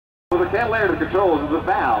Mr. Ken Laird of the controls of the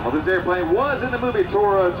valve. Well, this airplane was in the movie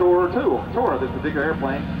Tora 2. Tora, this particular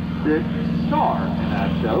airplane, did star in that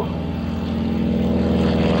show.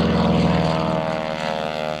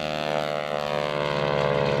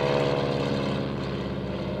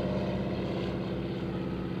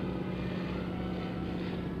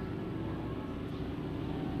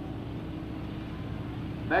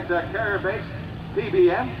 Next, carrier base,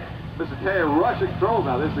 TBM. Mr. Terry Rush at controls.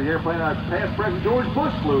 Now, this is the airplane that past President George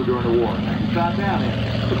Bush flew during the war. He shot down in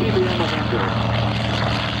the TBM Avenger.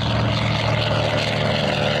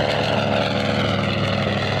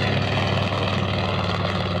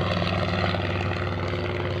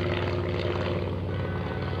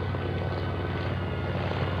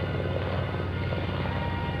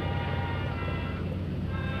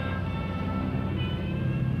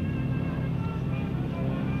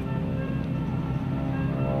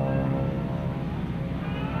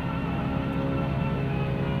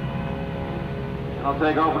 I'll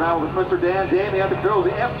take over now with Mr. Dan Dameo at the controls,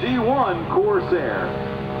 the FG-1D Corsair.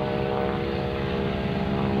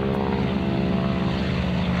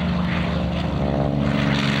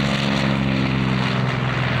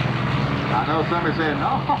 I know somebody saying,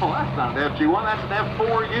 no, that's not an FG-1, that's an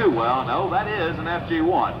F4U. Well, no, that is an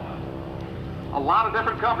FG-1. A lot of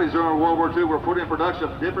different companies during World War II were put in production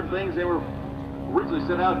of different things they were originally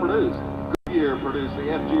set out to produce. Goodyear produced the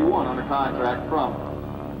FG-1 under contract from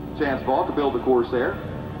Chance Ball to build the Corsair.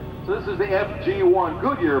 So this is the FG-1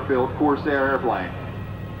 Goodyear-built Corsair airplane.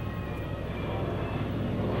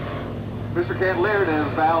 Mr. Ken Laird and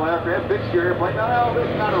his Val aircraft fixture airplane. No, this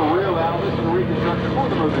is not a real Val. This is a reconstruction for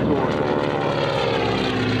the movie Corsair.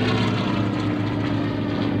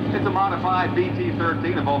 It's a modified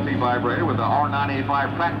BT-13, a multi-vibrator with the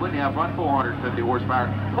R985 Pratt Whitney up front, 450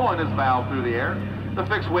 horsepower, pulling this valve through the air. The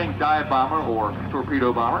fixed-wing dive bomber or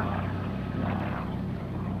torpedo bomber.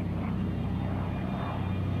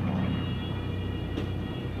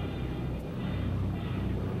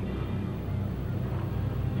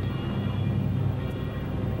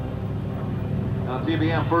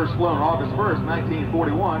 TBM first flown August 1st,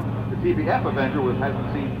 1941. The TBM Avenger has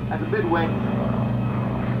been seen as a mid-wing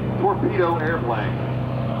torpedo airplane.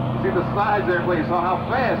 You see the size of the airplane, you saw how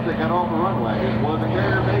fast it got off the runway. It was a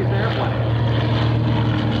carrier-based airplane.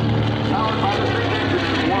 Powered by the same engine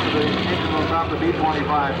as one of the engines on top of the B-25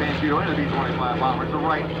 Panchito and the B-25 bomber. It's a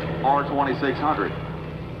Wright R-2600.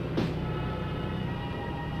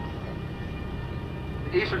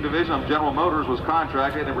 The Eastern Division of General Motors was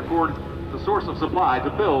contracted and recorded the source of supply to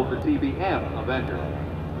build the TBM Avenger.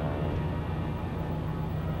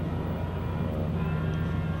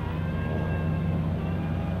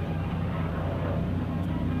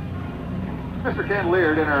 Mr. Ken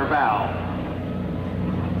Laird in our valve.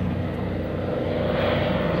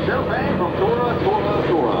 Chauffeur from Tora.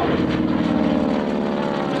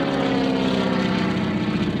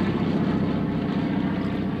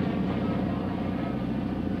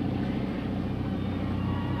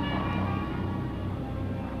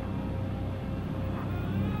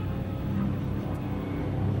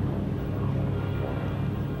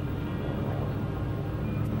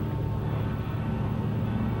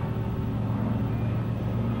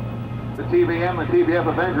 The TBM and TBM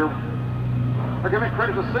Avenger are giving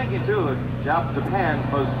credit to sinking too, Japan's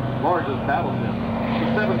most largest battleship, the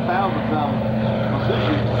 7,000-ton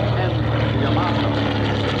Mitsubishi and Yamato.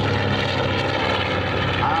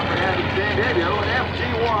 I'm Dan Dameo, an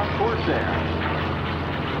FG-1D Corsair.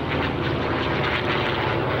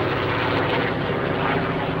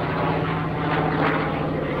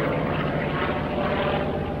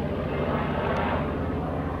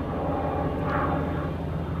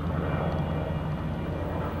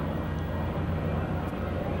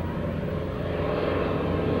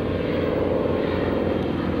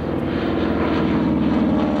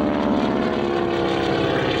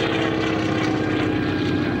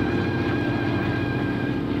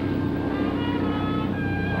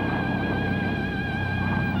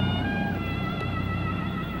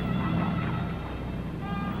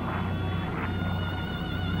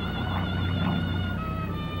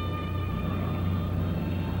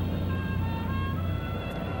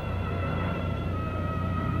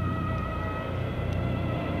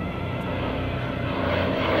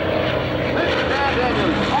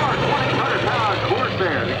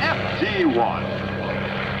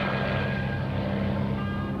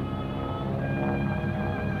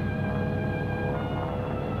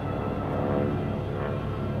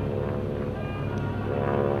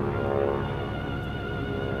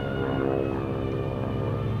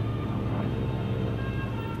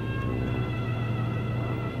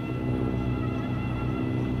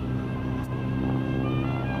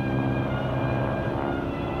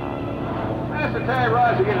 Mr. Terry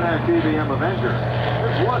Rice again in our TBM Avenger.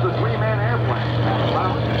 This was a three-man airplane.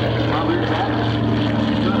 Pilot, probably that.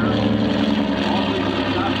 Gunner, all three of the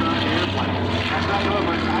shots are on the airplane. That's not over.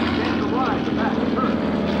 I stand the line, but that's the truth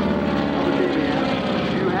of the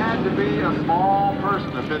TBM. You had to be a small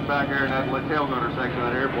person to fit back here in that tail gunner section of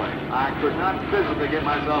that airplane. I could not physically get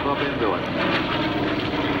myself up into it.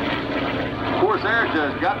 Corsair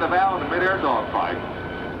just got the valve in the mid-air dogfight.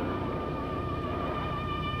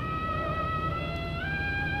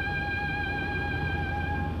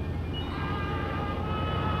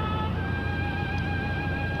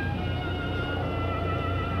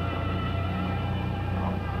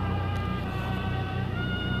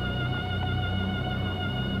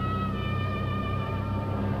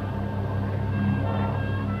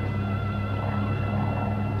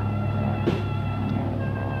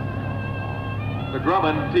 The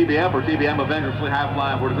Grumman TBM or TBM Avenger high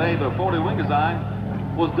flying for today, the 40 wing design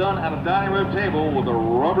was done at a dining room table with a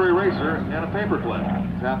rubber eraser and a paper clip.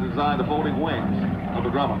 It's how to design the folding wings of the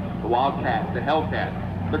Grumman, the Wildcat, the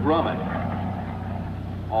Hellcat, the Grumman.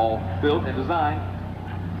 All built and designed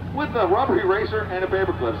with a rubber eraser and a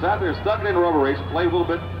paper clip. It's out there, stuck it in a rubber eraser, played a little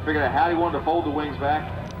bit, figured out how he wanted to fold the wings back.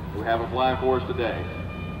 We have it flying for us today.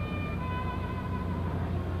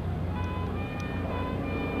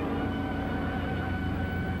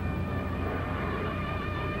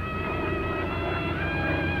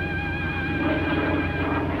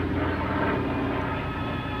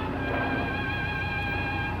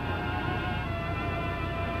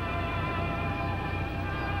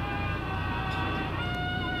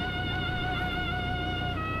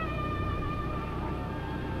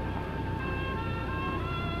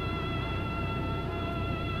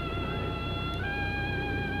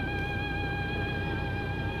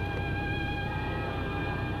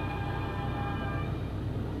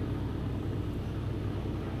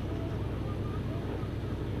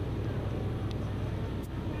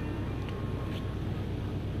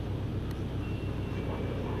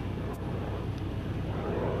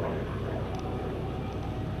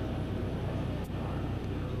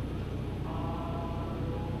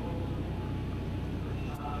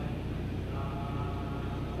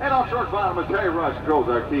 And off short bottom, Terry Rush controls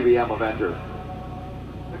our TBM Avenger.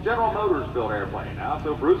 The General Motors built airplane now,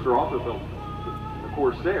 so Brewster also built the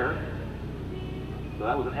Corsair. So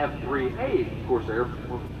that was an F3A Corsair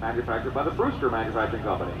manufactured by the Brewster Manufacturing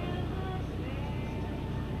Company.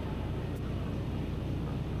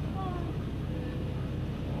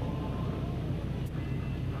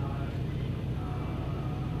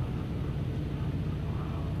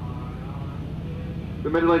 The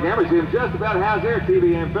Mid-Lake Camera Museum just about has their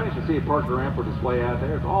TBM finished. You see it parked around for display out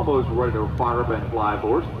there. It's almost ready to fire up and fly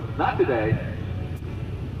for us. Not today.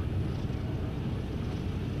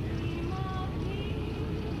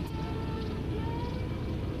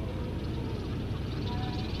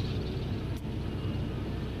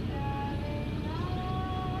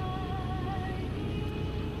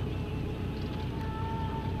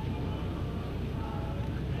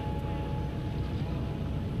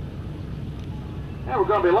 And we're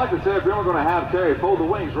going to be lucky this afternoon. We're going to have Terry fold the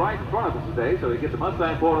wings right in front of us today. So we get the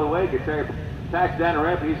Mustang pulled out of the way, get Terry taxed down the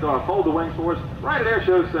ramp, and he's going to fold the wings for us right at Air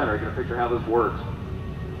Show Center. Get a picture of how this works.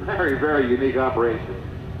 Very, very unique operation.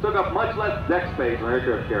 Took up much less deck space on an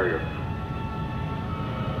aircraft carrier.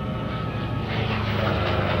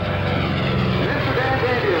 And this is Dan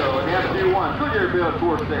Dameo in the FG-1 Goodyear built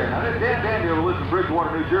Corsair. Now this Dan Dameo, who lives in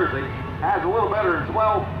Bridgewater, New Jersey, has a little better than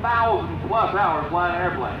 12,000 plus hours flying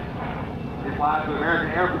airplanes. He flies to the American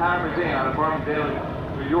Airpower Museum out of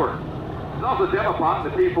Farmingdale, New York. He's also a demo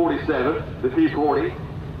pilot in the P-47, the P-40,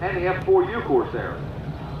 and the F-4U Corsair.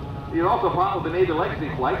 He's also pilot with the Navy Legacy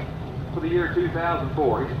flight for the year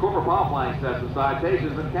 2004. He's a corporate pilot flying tests and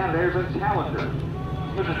citations in Canadair's and Challenger.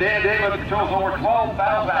 This is Dan Dameo, who controls over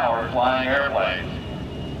 12,000 hours flying airplanes.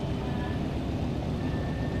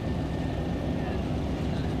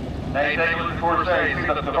 Now you take a look at the Corsair, you see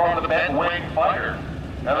the form of the bent wing fighter.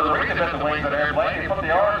 Now, there's a reason that the wings of the airplane. He put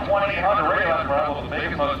the R-2800 radial engine on the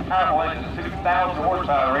biggest, most powerful engine, 2,000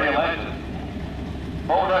 horsepower radial engine.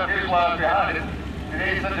 Folded up fuselage behind it. You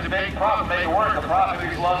need such a big prop to make it work. The prop of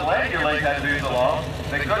these long landing legs had to do so long.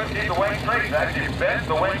 They couldn't keep the wing straight. They actually bent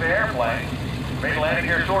the wing of the airplane. Made the landing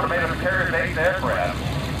gear shorter, made them carrier-based aircraft.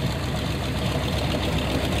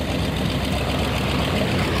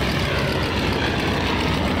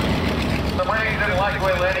 The Marines didn't like the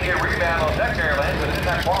way the landing gear rebound on deck airplanes, but it did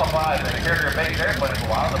not qualify as a carrier-based airplane for a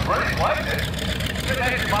while. The British liked it. Good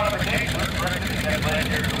engine modification was corrected in that landing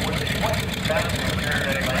gear to would be 27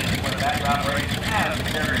 carrier-based landing with a back operation as a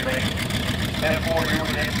carrier-based F4U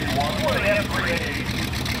and FG-1 or the F3A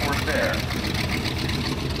Corsair.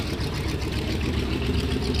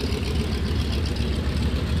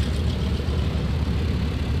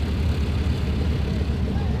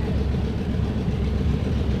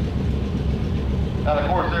 Now the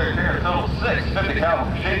Corsair carries a total of 6 50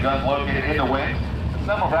 caliber machine guns located in the wings.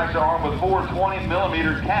 Some of actually armed with 4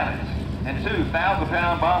 20mm cannons and 2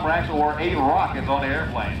 1,000-pound bomb racks or 8 rockets on the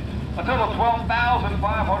airplane. A total of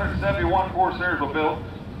 12,571 Corsairs were built.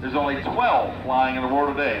 There's only 12 flying in the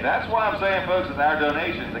world today. That's why I'm saying, folks, it's our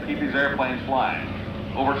donations that keep these airplanes flying.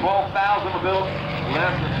 Over 12,000 were built,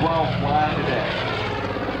 less than 12 flying today.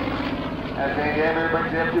 As Dan Dameo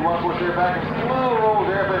brings the FG-1 Corsair back and slow rolls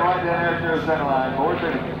the airplane right down there to the center line. Boys,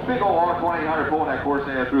 big old R-2800 pulling that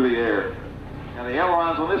Corsair through the air. Now the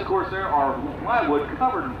ailerons on this Corsair are plywood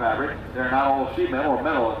covered in fabric. They're not all sheet metal or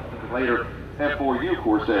metal as the later F4U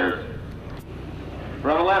Corsairs.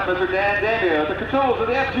 From the left, Mr. Dan Dameo at the controls of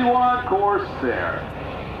the FG-1 Corsair.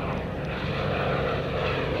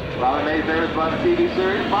 Robin May's there is by the TV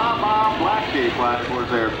series. Bob Black Sheep flying the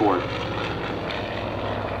Corsair Sport.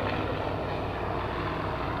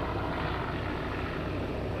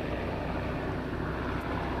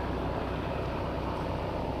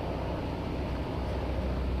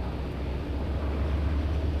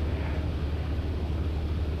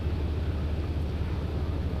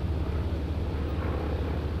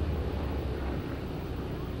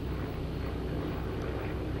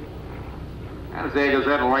 And as Zay goes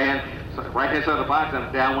out and right-hand side of the box on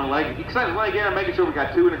the down one leg. He extends his leg in, making sure we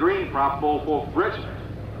got 2 in the green, prop full bridge.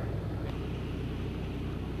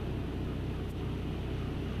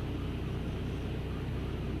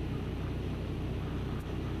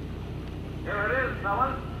 Here it is,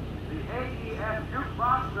 fellas. The AEF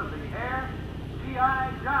jukebox of the Air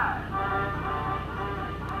GI Jive.